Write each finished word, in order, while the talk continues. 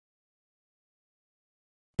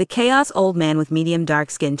The Chaos Old Man with Medium Dark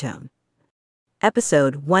Skin Tone.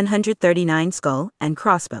 Episode 139, Skull and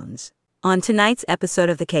Crossbones. On tonight's episode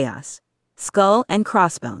of The Chaos, Skull and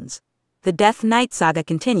Crossbones. The Death Knight saga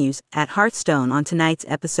continues at Hearthstone on tonight's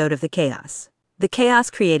episode of The Chaos. The Chaos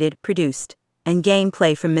created, produced, and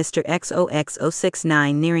gameplay from Mr.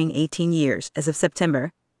 XOXO69 nearing 18 years as of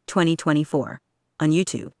September 2024. On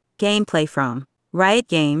YouTube, gameplay from Riot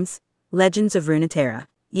Games, Legends of Runeterra,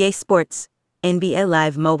 EA Sports, NBA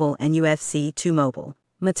Live Mobile and UFC 2 Mobile,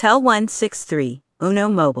 Mattel 163, Uno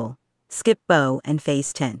Mobile, Skip Bow and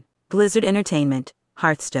Phase 10, Blizzard Entertainment,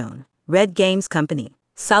 Hearthstone, Red Games Company,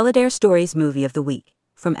 Solitaire Stories Movie of the Week,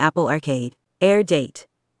 from Apple Arcade, air date,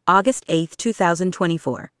 August 8,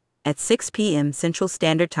 2024, at 6 p.m. Central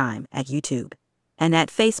Standard Time at YouTube, and at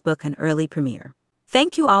Facebook an early premiere.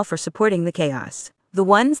 Thank you all for supporting The Chaos. The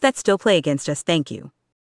ones that still play against us, thank you.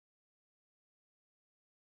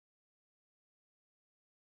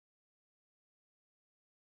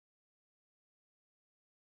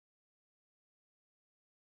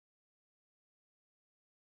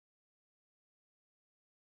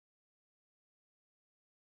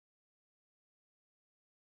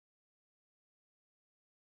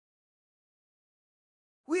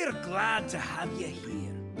 We're glad to have you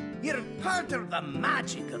here. You're part of the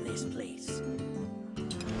magic of this place.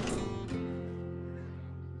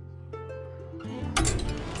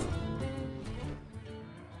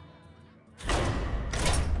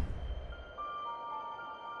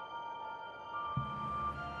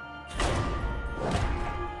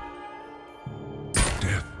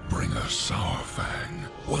 Deathbringer Sourfang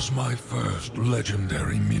was my first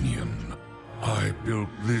legendary minion. I built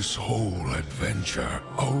this whole adventure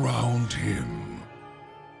around him.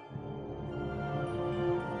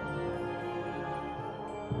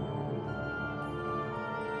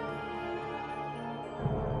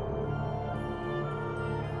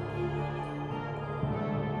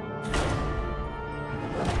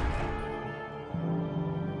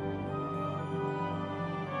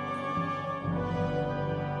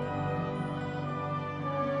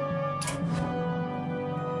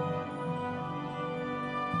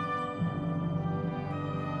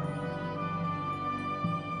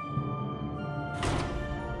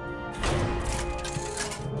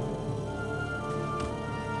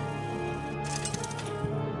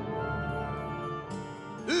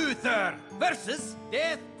 Uther versus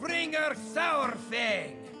Deathbringer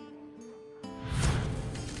Sourfang.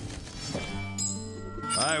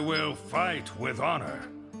 I will fight with honor.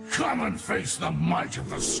 Come and face the might of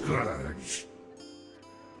the Scourge.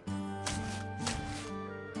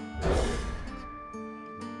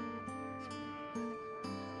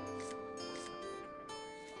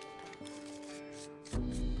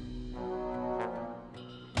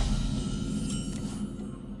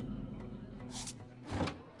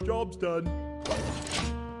 Job's done.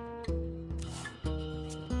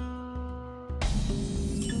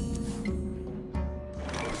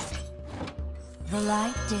 The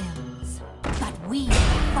light dims, but we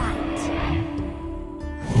fight.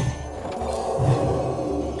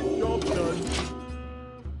 Job's done.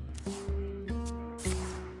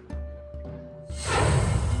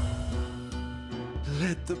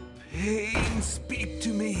 Let the pain speak to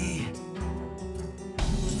me.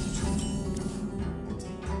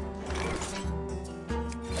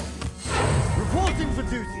 Reporting for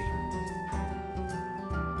duty.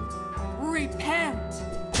 Repent!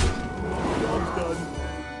 Job's done.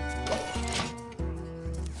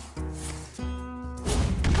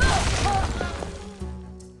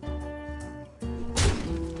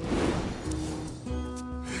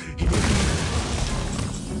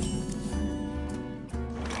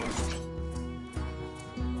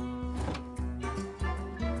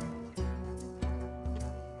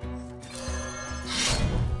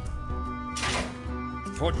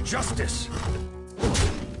 For justice!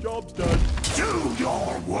 Job's done. Do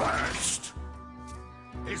your worst!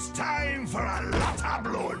 It's time for a lot of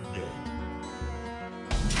blood!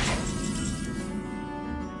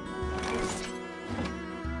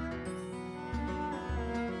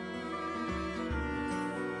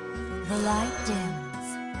 The light dims,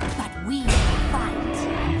 but we fight.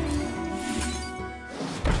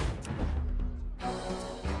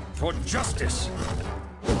 For justice!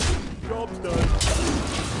 Job's done.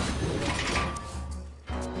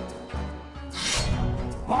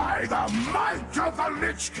 By the might of the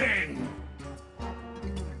Lich King!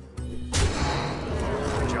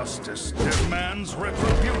 Justice demands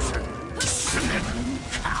retribution. Slim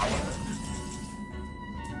coward!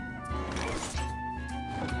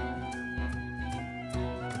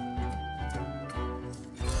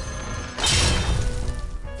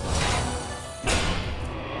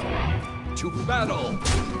 To battle!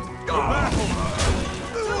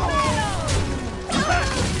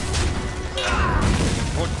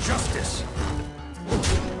 For justice!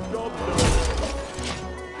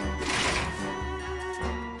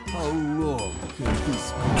 How long can this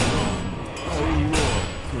go on? How long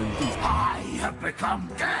can this... I have become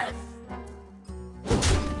death!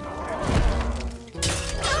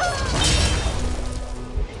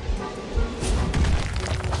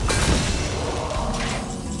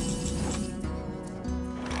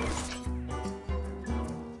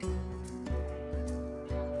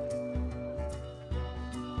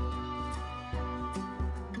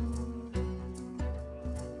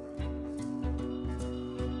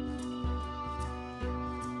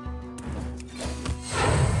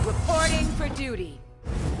 Reporting for duty.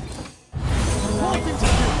 But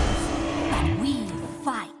we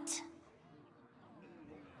fight.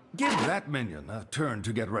 Give that minion a turn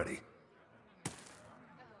to get ready.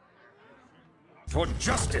 For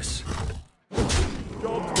justice!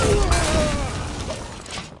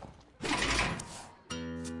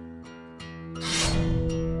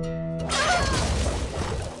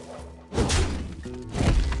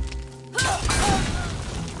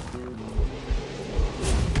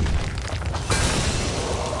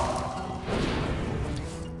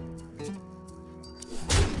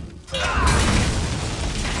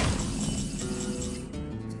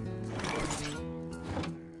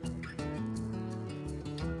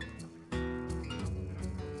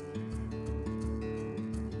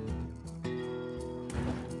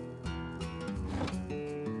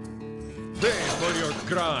 Pay for your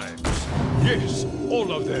crimes. Yes,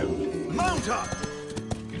 all of them. Mount up!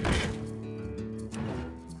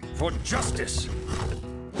 For justice!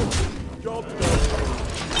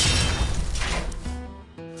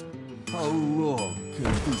 How long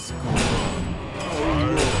can this go on? How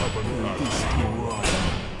long can this go on?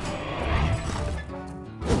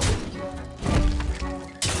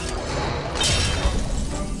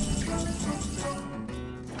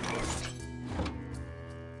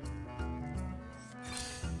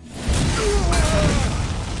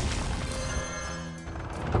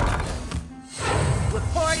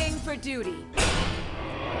 Reporting for duty.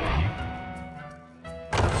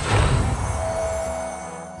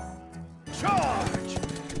 Charge!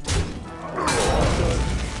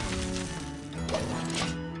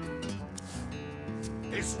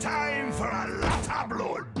 It's time for a lot of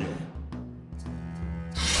blood!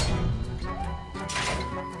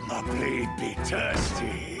 My blade be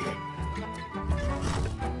thirsty.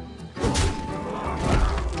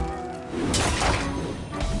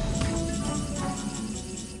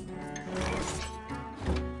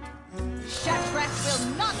 Shatrak will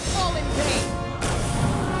not fall in vain.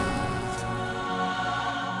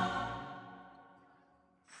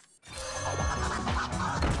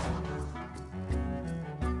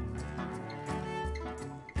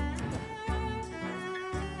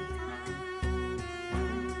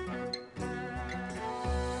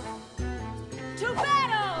 To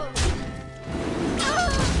battle!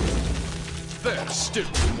 There's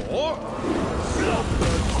still more?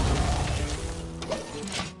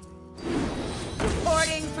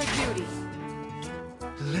 Reporting for duty.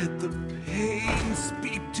 Let the pain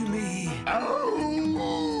speak to me.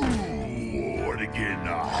 Oh,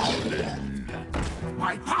 original.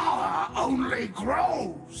 My power only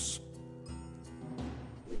grows.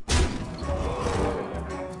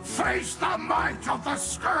 Face the might of the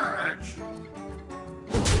Scourge.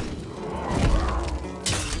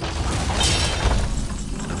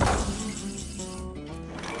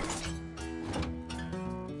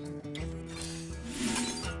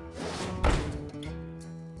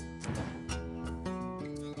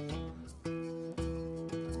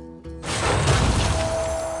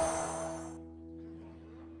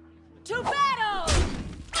 To battle!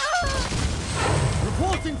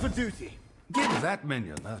 Reporting for duty. Give that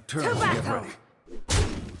minion a turn to get battle! ready.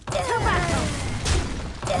 To battle!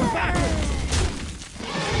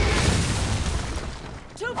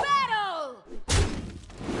 To battle!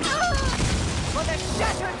 For the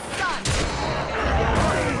shattered sun!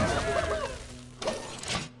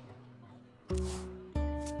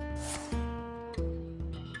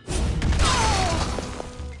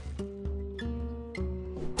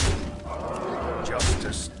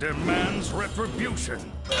 Justice demands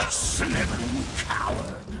retribution. Slithering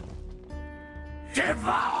coward.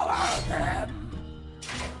 Devour them.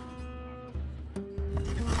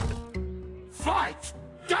 Fight!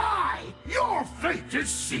 Die! Your fate is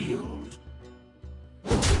sealed.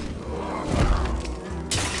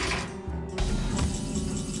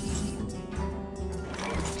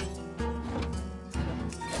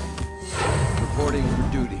 Reporting for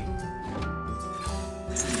duty.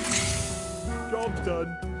 Job's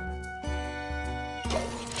done.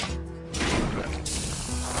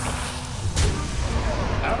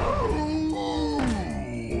 Oh,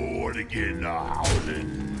 again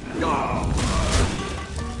howling.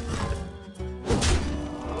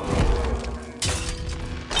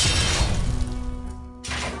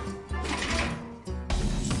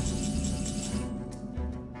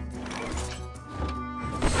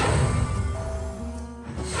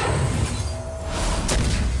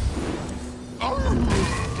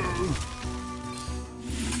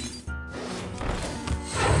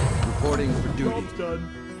 Reporting for duty. Job's done.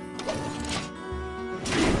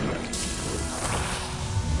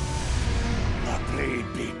 The blade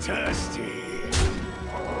be thirsty.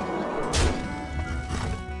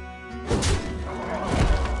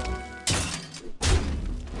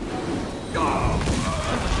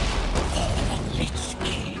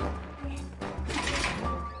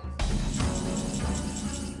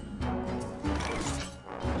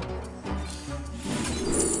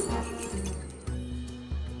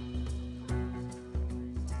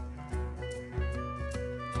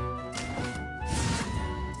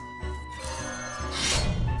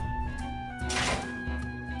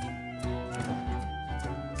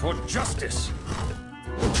 For justice!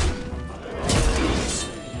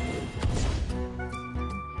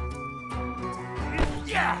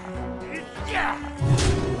 Yeah! Yeah!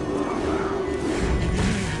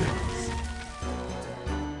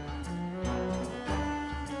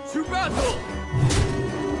 To battle!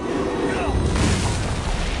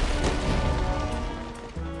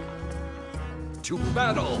 To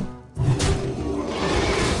battle!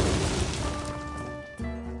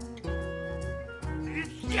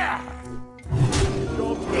 Yeah!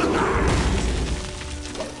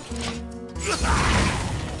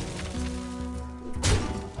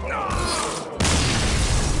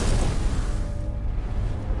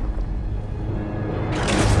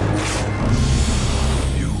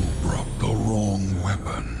 You brought the wrong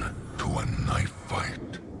weapon to a knife fight.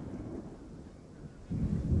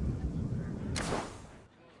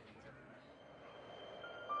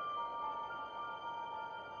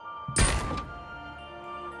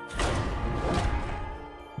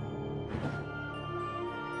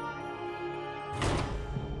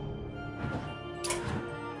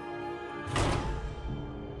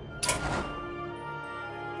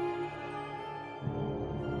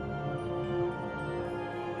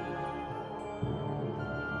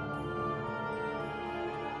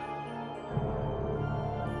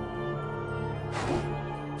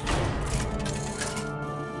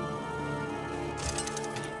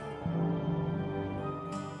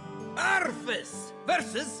 Arthas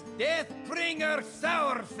versus Deathbringer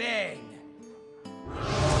Sourfang.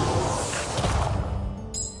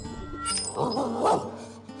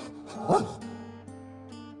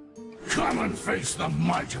 Come and face the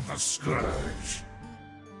might of the Scourge.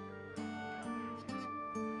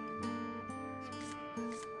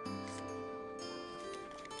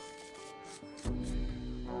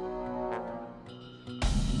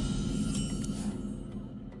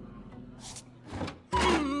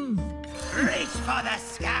 Reach for the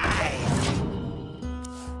skies!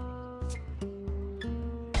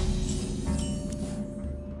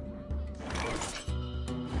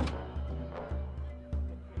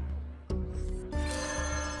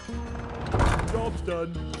 Job's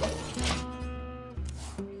done.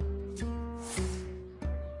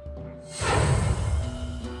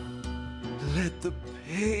 Let the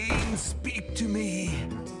pain speak to me.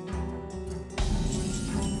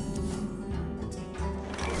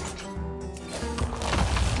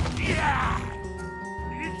 Yeah!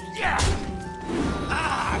 Yeah!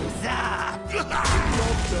 Arms up!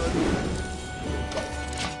 Job's done.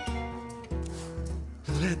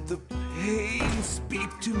 Let the pain speak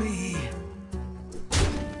to me.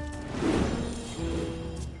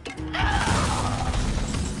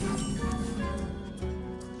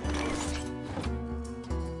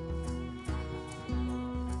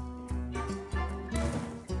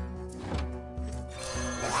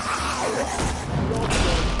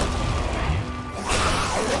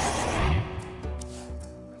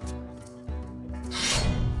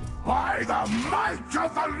 By the might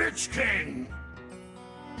of the Lich King!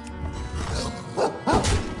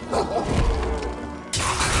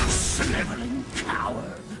 Sniveling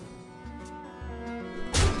coward!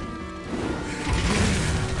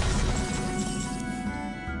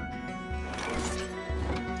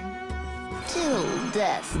 Till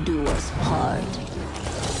death do us part.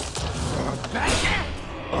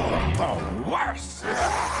 Or the worse!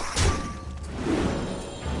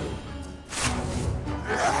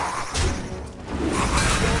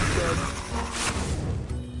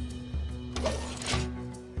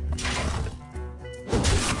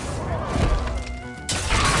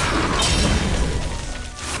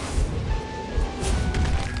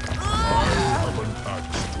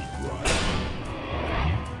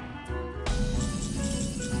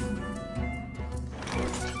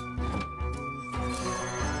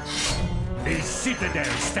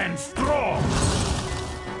 citadel stands strong!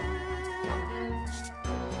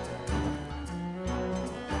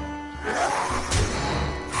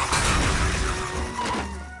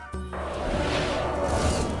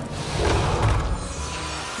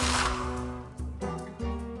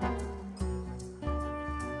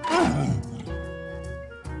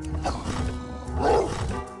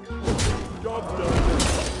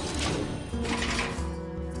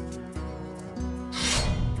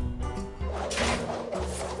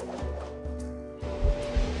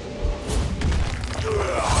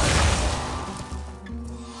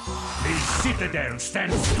 Citadel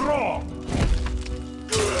stands strong!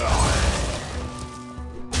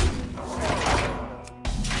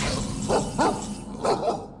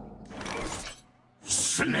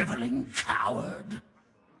 Sniveling coward!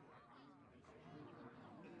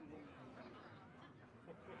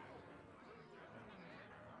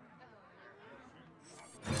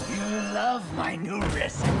 You love my new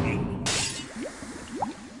recipe.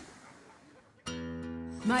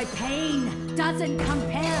 My pain doesn't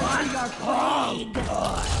compare to your plague.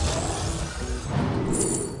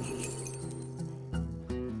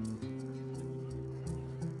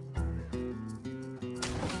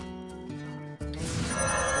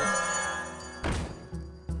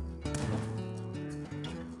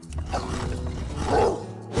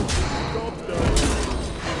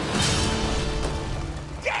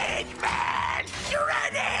 Dead man,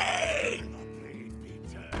 ready!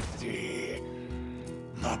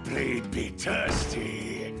 My blade be thirsty.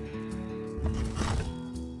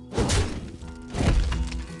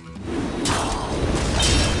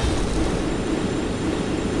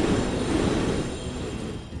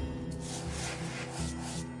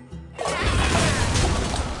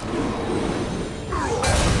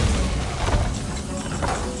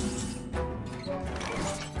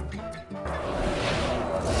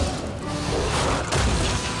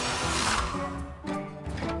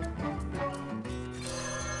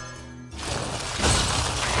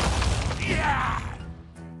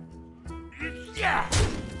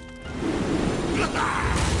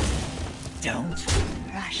 Don't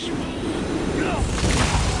rush me.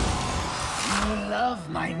 You love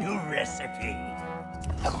my new recipe.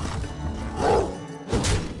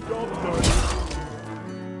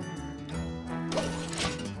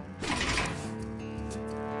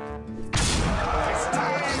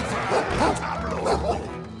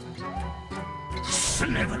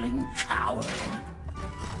 Sniveling coward!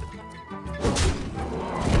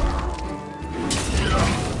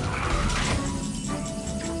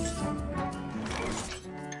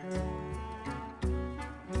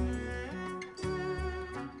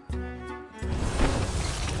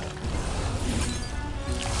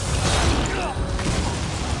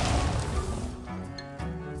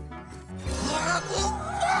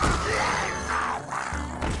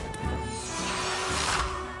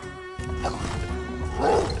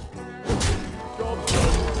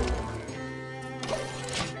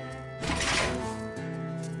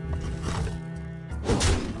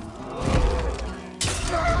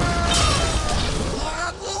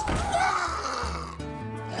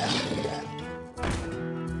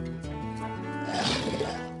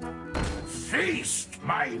 Feast,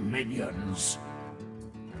 my minions!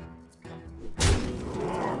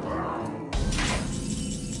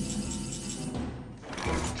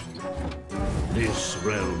 This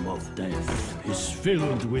realm of death is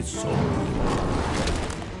filled with sorrow.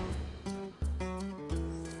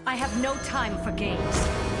 I have no time for games.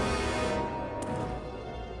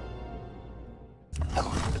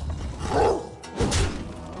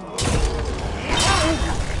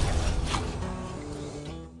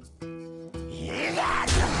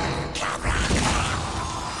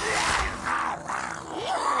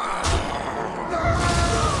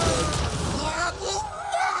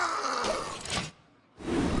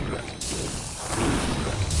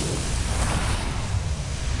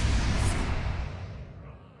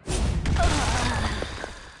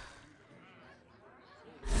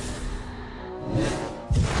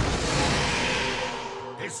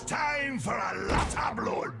 It's time for a lot of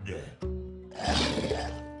blood!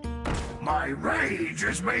 My rage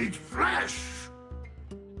is made flesh!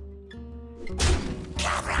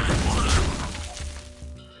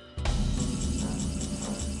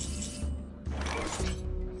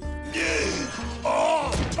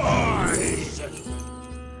 All eyes!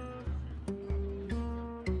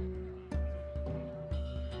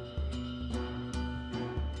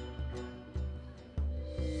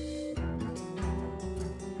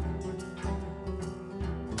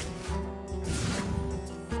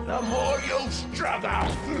 The more you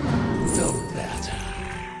struggle, the better.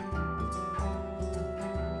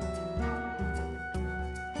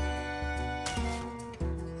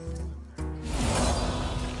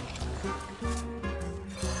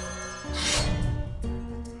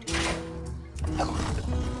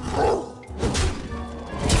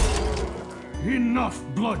 Enough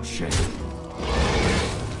bloodshed!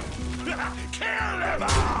 Kill them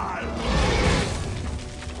all!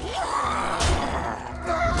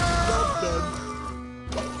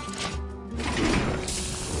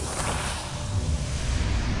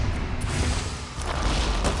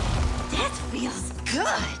 That feels good!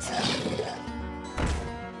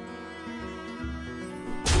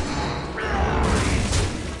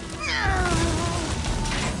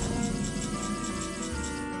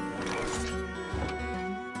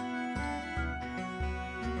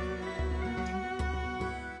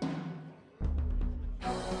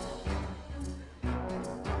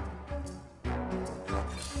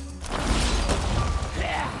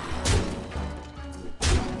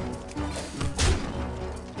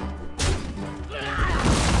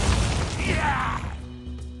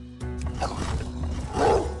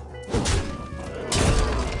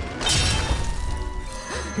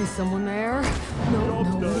 Is someone there? No,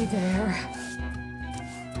 nobody there.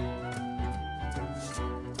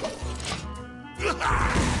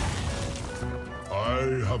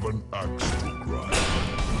 I have an axe to grind.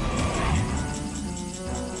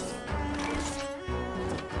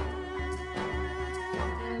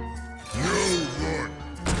 You would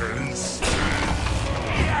taste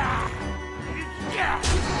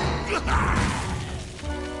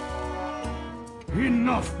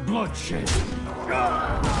Enough bloodshed!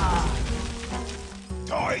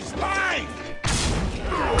 Toys mine!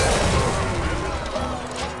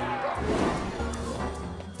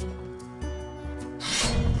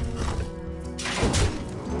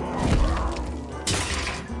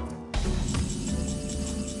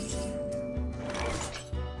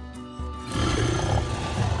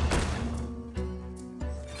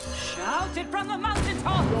 Shout it from the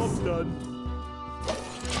mountaintops! Job done.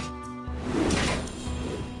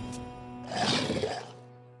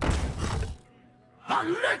 The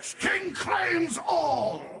Lich King claims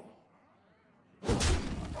all!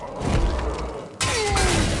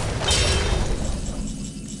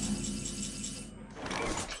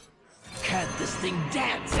 Can't this thing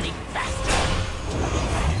dance any faster?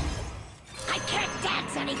 I can't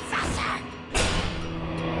dance any faster!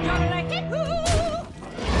 You're like it!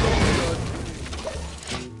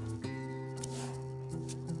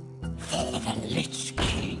 For the Lich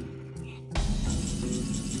King.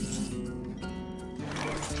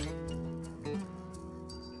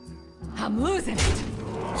 I'm losing it!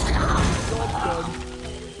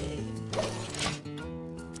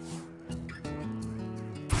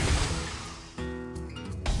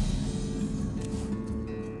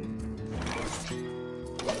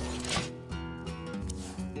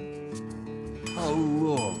 How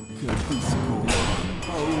long can this go on?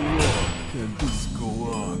 How long can this go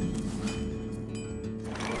on?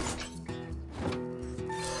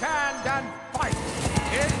 Stand and fight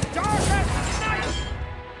in darkest night!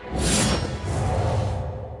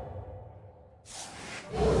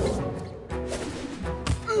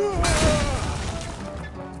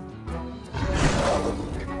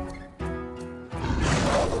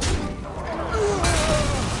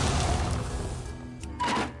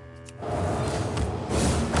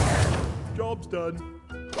 Job's done.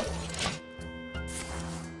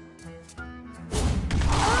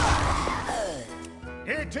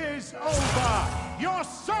 It is over! Your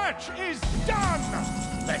search is done!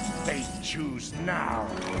 Let fate choose now.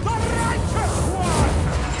 The righteous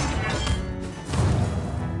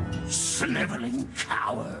one! Sniveling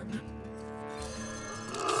coward!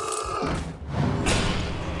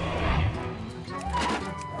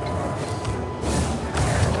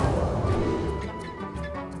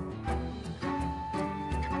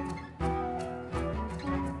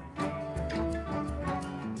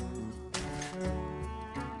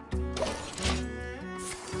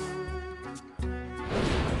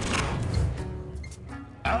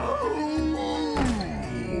 Oh,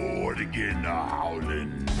 again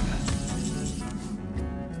howling.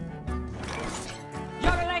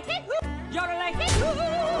 You're like it! You're like it!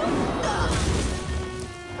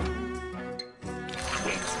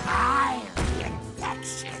 It's highly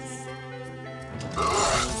infectious.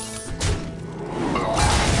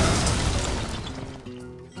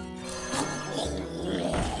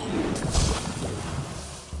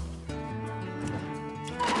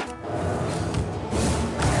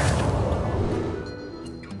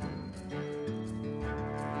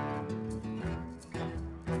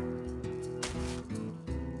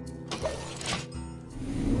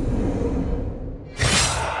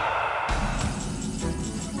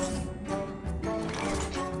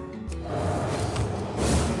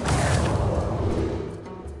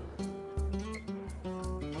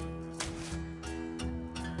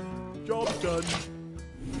 Job done.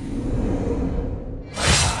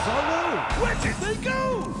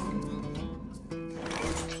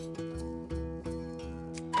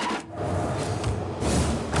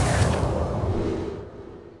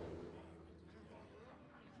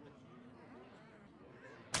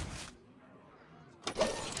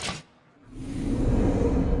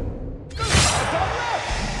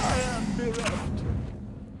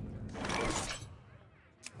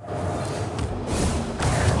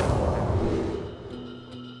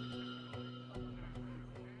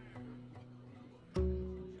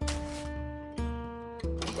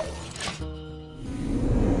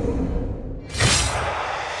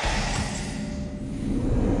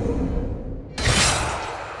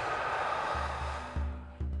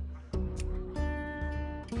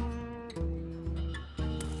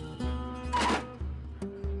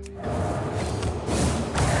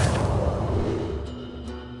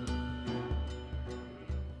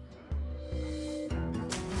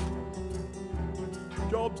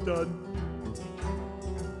 job's done.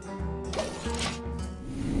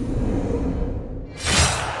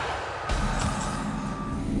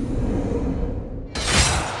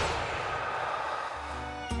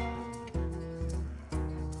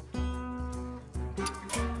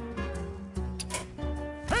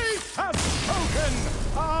 Fate has spoken!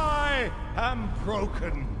 I am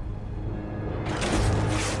broken.